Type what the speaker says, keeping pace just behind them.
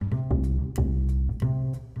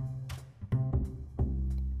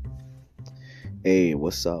Hey,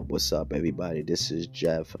 what's up? What's up, everybody? This is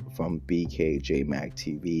Jeff from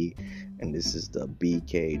BKJMACTV, and this is the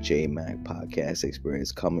BKJMAC podcast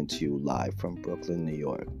experience coming to you live from Brooklyn, New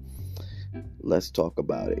York. Let's talk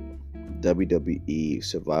about it. WWE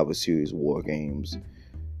Survivor Series War Games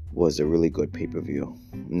was a really good pay-per-view.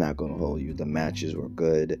 I'm not going to hold you. The matches were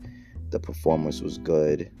good. The performance was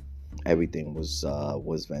good. Everything was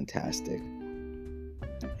fantastic.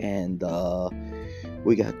 And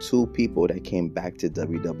we got two people that came back to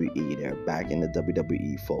WWE. They're back in the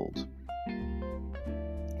WWE fold.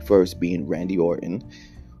 First being Randy Orton,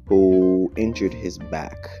 who injured his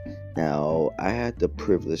back. Now, I had the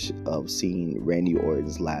privilege of seeing Randy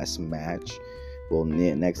Orton's last match. Well,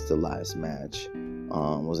 next to last match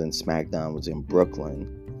was in SmackDown, was in Brooklyn.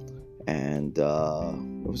 And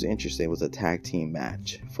it was interesting. It was a tag team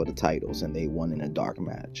match for the titles, and they won in a dark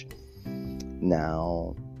match.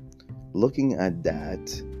 Now, looking at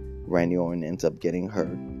that, Randy Orton ends up getting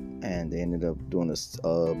hurt, and they ended up doing a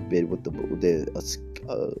bid with a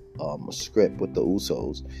script with the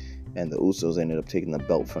Usos, and the Usos ended up taking the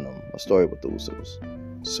belt from them. A story with the Usos.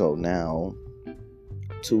 So now,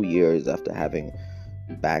 2 years after having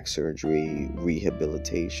back surgery,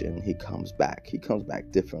 rehabilitation, he comes back. He comes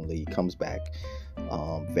back differently. He comes back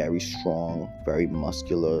very strong, very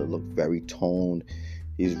muscular, look very toned.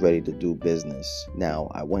 He's ready to do business.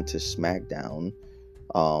 Now, I went to SmackDown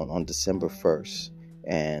on December 1st,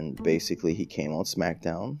 and basically he came on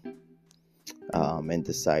SmackDown and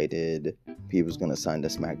decided he was going to sign the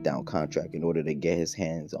SmackDown contract in order to get his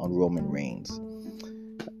hands on Roman Reigns.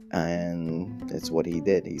 And that's what he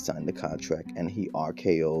did. He signed the contract, and he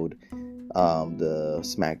RKO'd the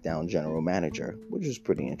SmackDown general manager, which was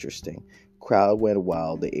pretty interesting. Crowd went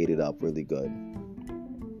wild. They ate it up really good.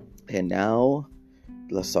 And now,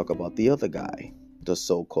 let's talk about the other guy, the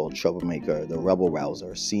so-called troublemaker, the rebel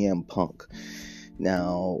rouser, CM Punk.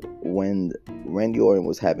 Now, when Randy Orton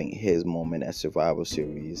was having his moment at Survivor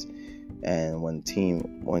Series, and when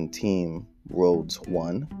Team Rhodes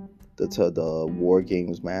won the War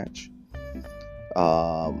Games match,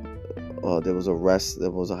 there was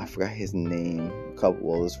I forgot his name.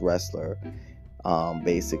 This wrestler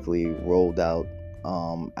basically rolled out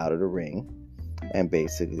of the ring and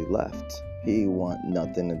basically left. He want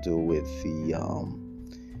nothing to do with he didn't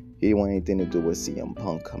want anything to do with CM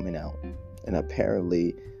Punk coming out. And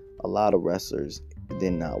apparently a lot of wrestlers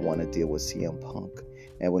did not want to deal with CM Punk.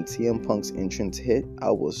 And when CM Punk's entrance hit, I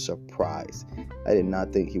was surprised. I did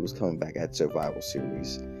not think he was coming back at Survivor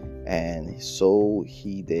Series. And so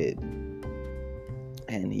he did.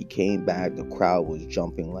 And he came back. The crowd was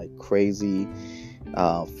jumping like crazy.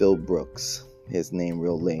 Phil Brooks, his name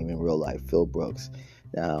real lame in real life, Phil Brooks.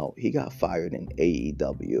 Now, he got fired in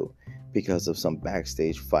AEW because of some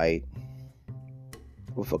backstage fight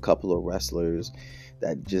with a couple of wrestlers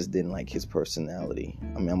that just didn't like his personality.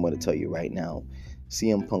 I mean, I'm going to tell you right now,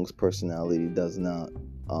 CM Punk's personality does not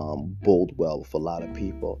bode well with a lot of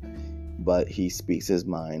people, but he speaks his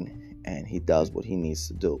mind and he does what he needs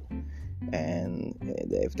to do. And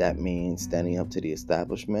if that means standing up to the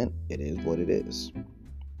establishment, it is what it is.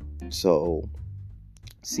 So,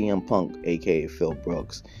 CM Punk, aka Phil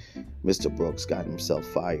Brooks, Mr. Brooks, got himself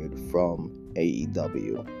fired from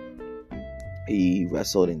AEW. He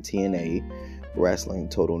wrestled in TNA Wrestling,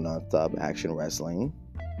 Total Nonstop Action Wrestling,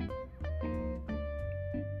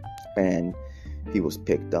 and he was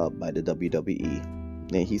picked up by the WWE.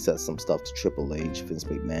 And he said some stuff to Triple H, Vince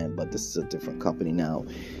McMahon, but this is a different company now.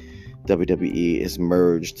 WWE is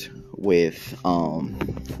merged with MMA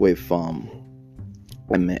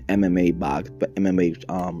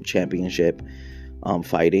championship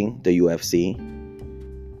fighting, the UFC,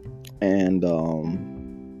 and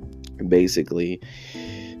basically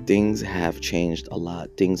things have changed a lot.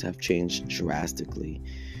 Things have changed drastically.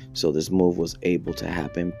 So this move was able to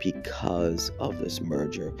happen because of this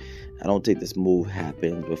merger. I don't think this move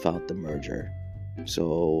happened without the merger.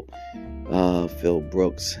 So Phil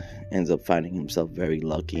Brooks ends up finding himself very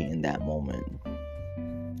lucky in that moment,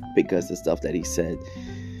 because the stuff that he said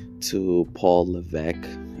to Paul Levesque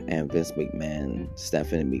and Vince McMahon,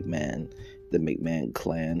 Stephanie McMahon, the McMahon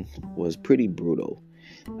clan, was pretty brutal.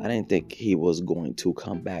 I didn't think he was going to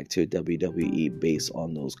come back to WWE based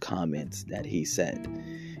on those comments that he said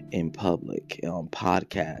in public, on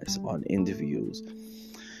podcasts, on interviews.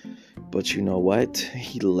 But you know what?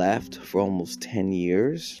 He left for almost 10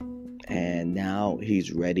 years, and now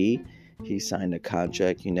he's ready. He signed a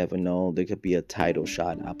contract. You never know. There could be a title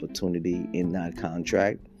shot opportunity in that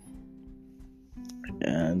contract.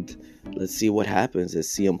 And let's see what happens. Is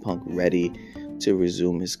CM Punk ready to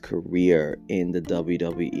resume his career in the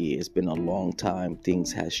WWE? It's been a long time.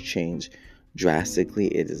 Things has changed drastically.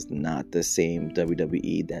 It is not the same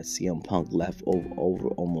WWE that CM Punk left over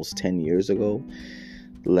almost 10 years ago.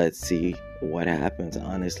 Let's see what happens.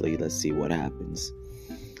 Honestly, let's see what happens.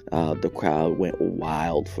 The crowd went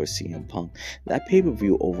wild for CM Punk. That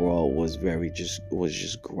pay-per-view overall was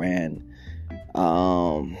just grand.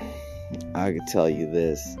 I could tell you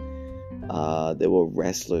this. There were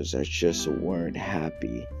wrestlers that just weren't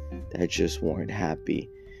happy.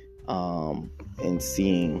 In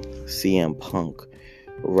seeing CM Punk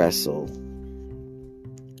wrestle.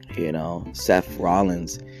 Seth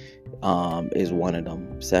Rollins is one of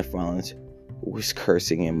them. Seth Rollins was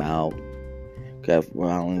cursing him out. Seth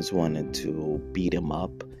Rollins wanted to beat him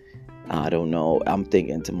up. I don't know. I'm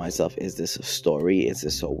thinking to myself, is this a story? Is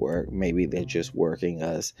this a work? Maybe they're just working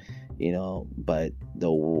us, But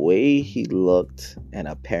the way he looked, and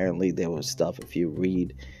apparently there was stuff, if you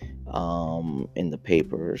read in the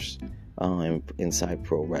papers inside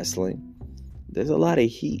pro wrestling, there's a lot of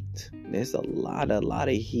heat. There's a lot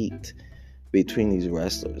of heat between these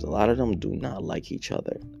wrestlers. A lot of them do not like each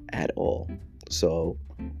other at all. So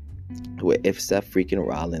if Seth freaking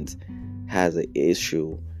Rollins has an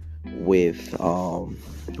issue with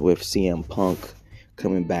CM Punk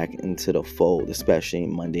coming back into the fold, especially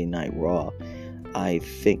Monday Night Raw, I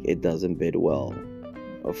think it doesn't bid well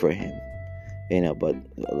for him. But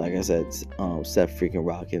like I said, Seth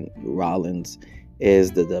freaking Rollins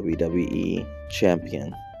is the WWE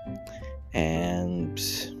champion, and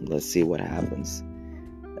let's see what happens.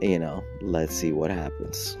 Let's see what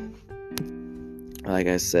happens. Like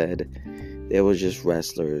I said, there were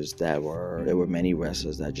many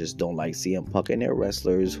wrestlers that just don't like CM Punk, and there are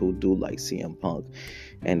wrestlers who do like CM Punk,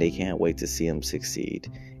 and they can't wait to see him succeed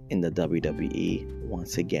in the WWE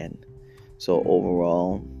once again. So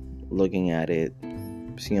overall, looking at it,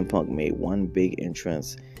 CM Punk made one big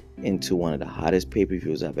entrance into one of the hottest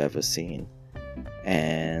pay-per-views I've ever seen.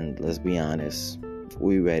 And let's be honest,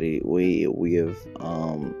 we have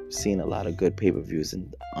seen a lot of good pay-per-views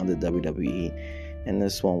on the WWE, and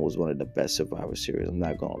this one was one of the best Survivor Series. I'm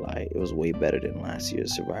not gonna lie, it was way better than last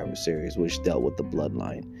year's Survivor Series, which dealt with the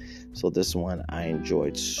bloodline. So this one I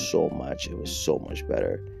enjoyed so much. It was so much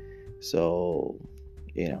better. So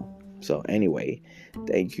anyway,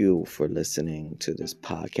 thank you for listening to this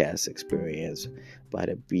podcast experience by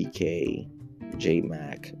the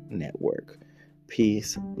BKJMAC Network.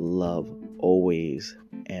 Peace, love, always,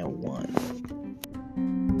 and one.